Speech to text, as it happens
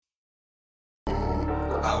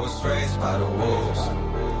was raised by the wolves.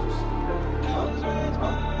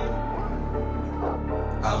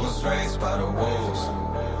 I was raised by the wolves.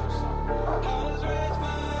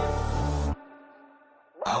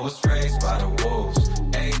 I was raised by the wolves.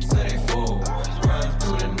 Ate till they full. Run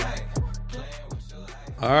through the night.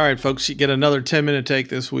 All right, folks, you get another 10-minute take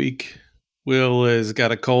this week. Will has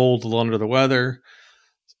got a cold, a little under the weather,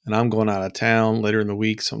 and I'm going out of town later in the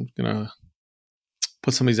week, so I'm going to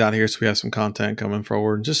put some of these out here so we have some content coming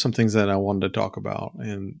forward, just some things that I wanted to talk about.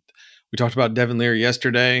 And we talked about Devin Leary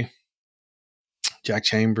yesterday, Jack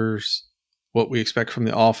Chambers, what we expect from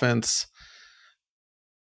the offense.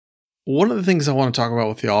 One of the things I want to talk about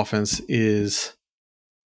with the offense is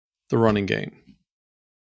the running game.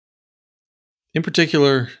 In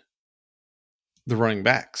particular, the running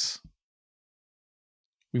backs.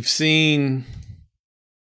 We've seen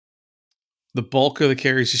the bulk of the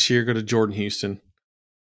carries this year go to Jordan Houston.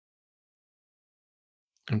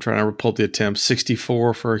 I'm trying to pull the attempts.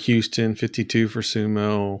 64 for Houston, 52 for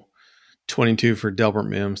Sumo, 22 for Delbert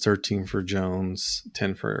Mims, 13 for Jones,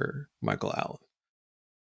 10 for Michael Allen.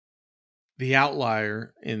 The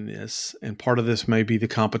outlier in this, and part of this may be the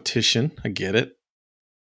competition, I get it,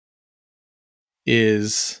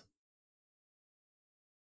 is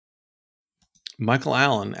Michael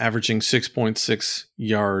Allen averaging 6.6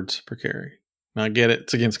 yards per carry. Now I get it,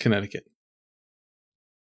 it's against Connecticut.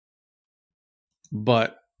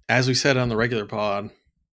 But as we said on the regular pod,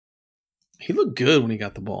 he looked good when he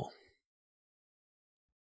got the ball.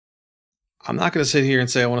 I'm not going to sit here and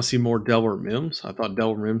say I want to see more Delbert Mims. I thought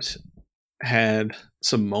Delbert Mims had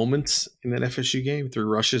some moments in that FSU game, 3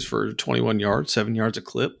 rushes for 21 yards, 7 yards a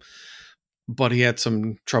clip. But he had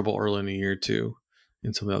some trouble early in the year too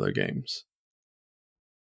in some of the other games.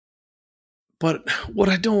 But what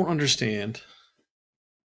I don't understand,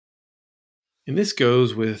 and this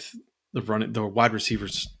goes with the wide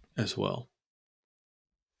receivers as well,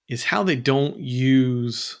 is how they don't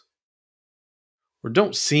use or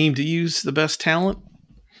don't seem to use the best talent.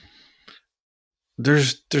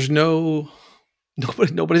 There's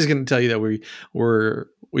nobody's going to tell you that we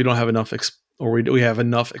don't have enough we have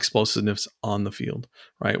enough explosiveness on the field,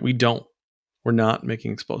 right? We don't. We're not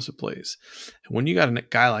making explosive plays. And when you got a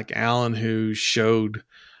guy like Allen who showed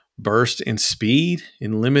burst and speed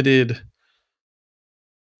in limited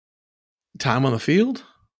time on the field,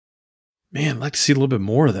 man, I'd like to see a little bit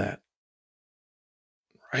more of that,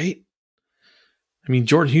 right? I mean,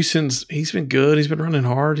 Jordan Houston's, he's been good. He's been running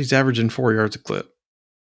hard. He's averaging 4 yards a clip.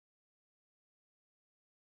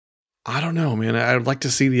 I don't know, man. I'd like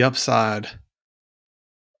to see the upside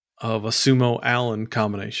of a Sumo Allen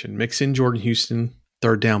combination. Mix in Jordan Houston,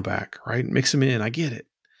 third down back, right? Mix him in. I get it.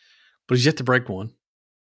 But he's yet to break one.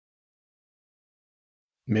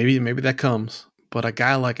 Maybe that comes. But a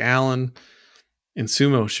guy like Allen and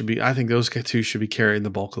Sumo I think those two should be carrying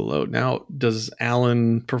the bulk of the load. Now, does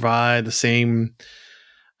Allen provide the same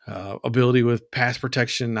ability with pass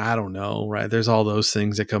protection? I don't know, right? There's all those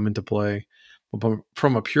things that come into play. But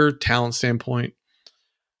from a pure talent standpoint,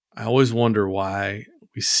 I always wonder why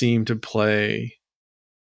we seem to play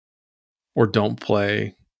or don't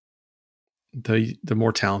play the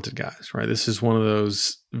more talented guys, right? This is one of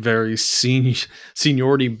those very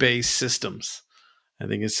seniority-based systems. I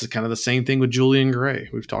think it's kind of the same thing with Julian Gray.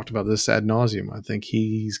 We've talked about this ad nauseum. I think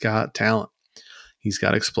he's got talent. He's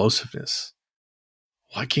got explosiveness.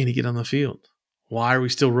 Why can't he get on the field? Why are we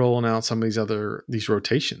still rolling out some of these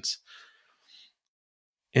rotations?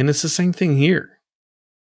 And it's the same thing here.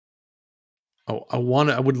 I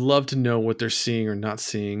would love to know what they're seeing or not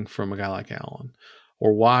seeing from a guy like Allen,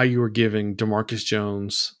 or why you are giving DeMarcus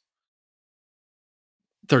Jones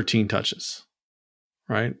 13 touches,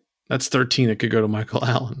 right? That's 13 that could go to Michael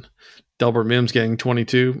Allen. Delbert Mims getting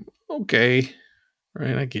 22. Okay.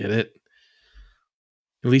 Right. I get it.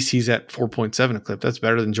 At least he's at 4.7 a clip. That's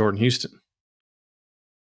better than Jordan Houston.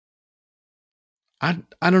 I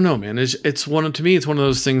don't know, man. To me, it's one of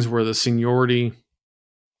those things where the seniority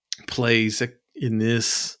plays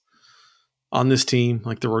on this team,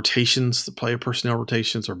 like the rotations, the player personnel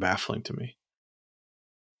rotations are baffling to me.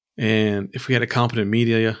 And if we had a competent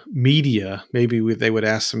media, maybe they would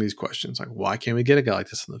ask some of these questions, like, why can't we get a guy like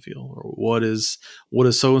this on the field? Or what does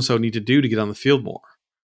so-and-so need to do to get on the field more?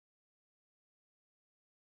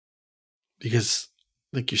 Because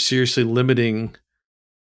like you're seriously limiting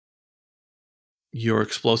your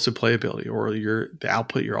explosive playability or the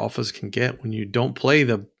output your offense can get when you don't play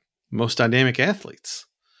the most dynamic athletes.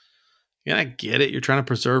 Yeah, I get it. You're trying to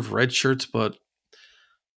preserve red shirts, but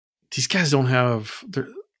these guys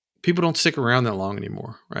people don't stick around that long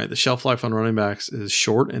anymore, right? The shelf life on running backs is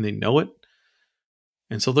short and they know it.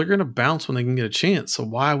 And so they're going to bounce when they can get a chance. So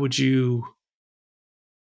why would you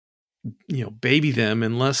baby them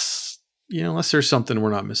unless there's something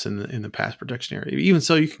we're not missing in the pass protection area? Even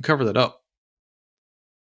so, you can cover that up.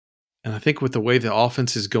 And I think with the way the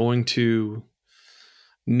offense is going to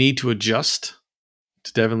need to adjust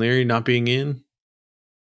to Devin Leary not being in,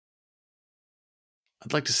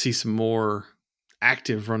 I'd like to see some more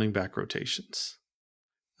active running back rotations.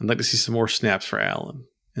 I'd like to see some more snaps for Allen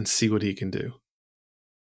and see what he can do.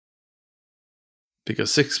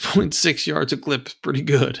 Because 6.6 yards a clip is pretty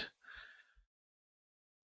good.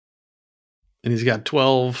 And he's got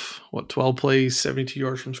 12 plays, 72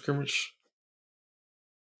 yards from scrimmage.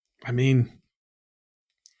 I mean,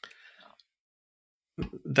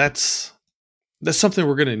 that's something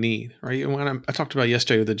we're going to need, right? And when I talked about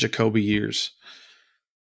yesterday the Jacoby years,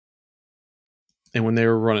 and when they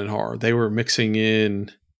were running hard, they were mixing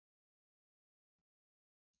in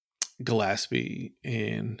Gillespie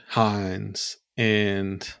and Hines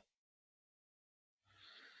and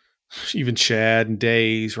even Chad and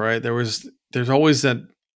Days, right? There's always the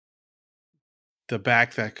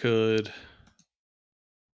back that could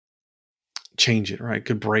change it, right?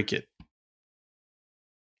 Could break it.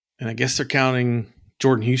 And I guess they're counting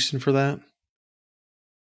Jordan Houston for that.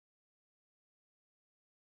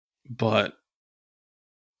 But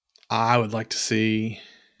I would like to see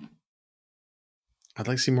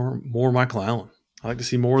more Michael Allen. I'd like to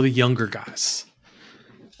see more of the younger guys.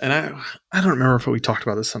 And I don't remember if we talked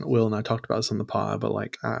about this on Will and I talked about this on the pod, but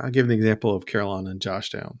like I give an example of Carolina and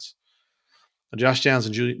Josh Downs. Josh Downs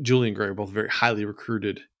and Julian Gray are both very highly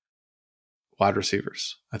recruited wide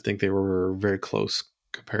receivers. I think they were very close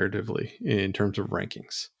comparatively in terms of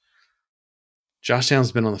rankings. Josh Downs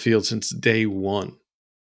has been on the field since day one.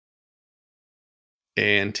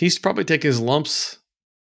 And he's probably taken his lumps,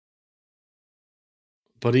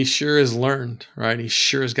 but he sure has learned, right? He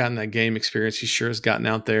sure has gotten that game experience. He sure has gotten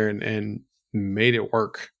out there and made it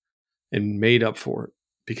work and made up for it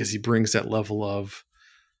because he brings that level of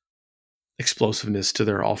explosiveness to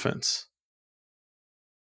their offense.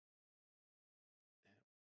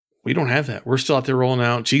 We don't have that. We're still out there rolling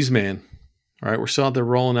out Cheese Man, right? We're still out there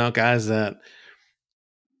rolling out guys that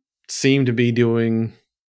seem to be doing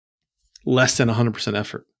less than 100%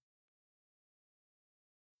 effort.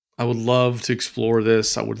 I would love to explore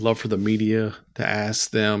this. I would love for the media to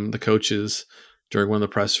ask them, the coaches, during one of the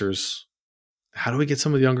pressers, how do we get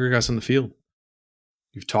some of the younger guys on the field?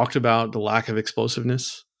 You've talked about the lack of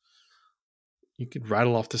explosiveness. You could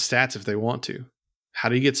rattle off the stats if they want to. How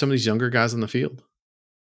do you get some of these younger guys on the field?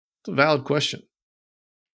 It's a valid question.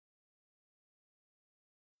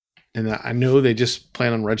 And I know they just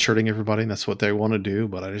plan on redshirting everybody, and that's what they want to do,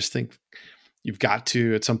 but I just think you've got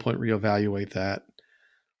to, at some point, reevaluate that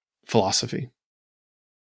philosophy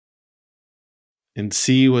and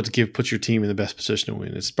see puts your team in the best position to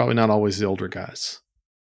win. It's probably not always the older guys.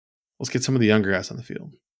 Let's get some of the younger guys on the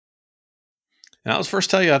field. And I was first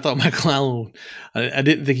tell you, I thought Michael Allen, I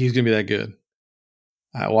didn't think he was going to be that good.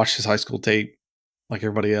 I watched his high school tape like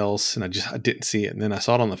everybody else, and I didn't see it. And then I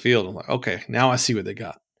saw it on the field. I'm like, okay, now I see what they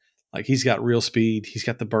got. Like, he's got real speed. He's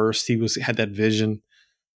got the burst. He had that vision.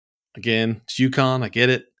 Again, it's UConn. I get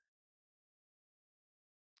it.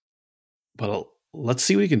 But let's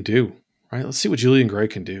see what he can do, right? Let's see what Julian Gray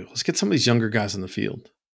can do. Let's get some of these younger guys in the field.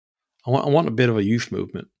 I want a bit of a youth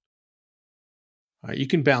movement. All right, you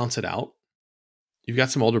can balance it out. You've got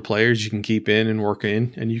some older players you can keep in and work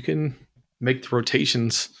in, and you can make the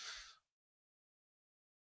rotations,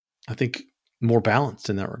 I think, more balanced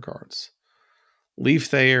in that regards. Leave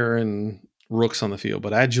Thayer and Rooks on the field,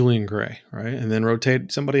 but add Julian Gray, right? And then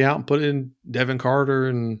rotate somebody out and put in Devin Carter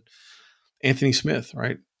and Anthony Smith,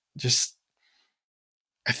 right? Just,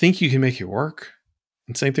 I think you can make it work.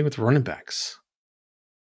 And same thing with running backs.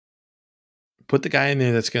 Put the guy in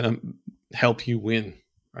there that's going to help you win,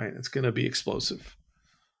 right? It's going to be explosive.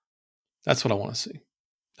 That's what I want to see.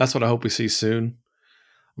 That's what I hope we see soon.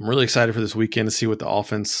 I'm really excited for this weekend to see what the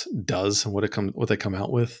offense does and what they come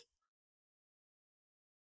out with.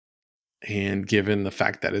 And given the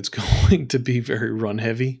fact that it's going to be very run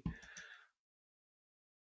heavy,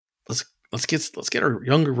 let's get our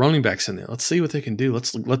younger running backs in there. Let's see what they can do.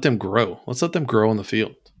 Let's let them grow. Let's let them grow on the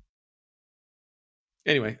field.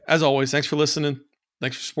 Anyway, as always, thanks for listening.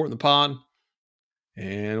 Thanks for supporting the pod.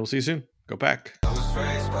 And we'll see you soon. Go Pack. I was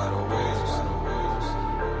raised by the wolves.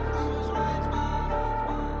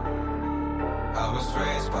 I was raised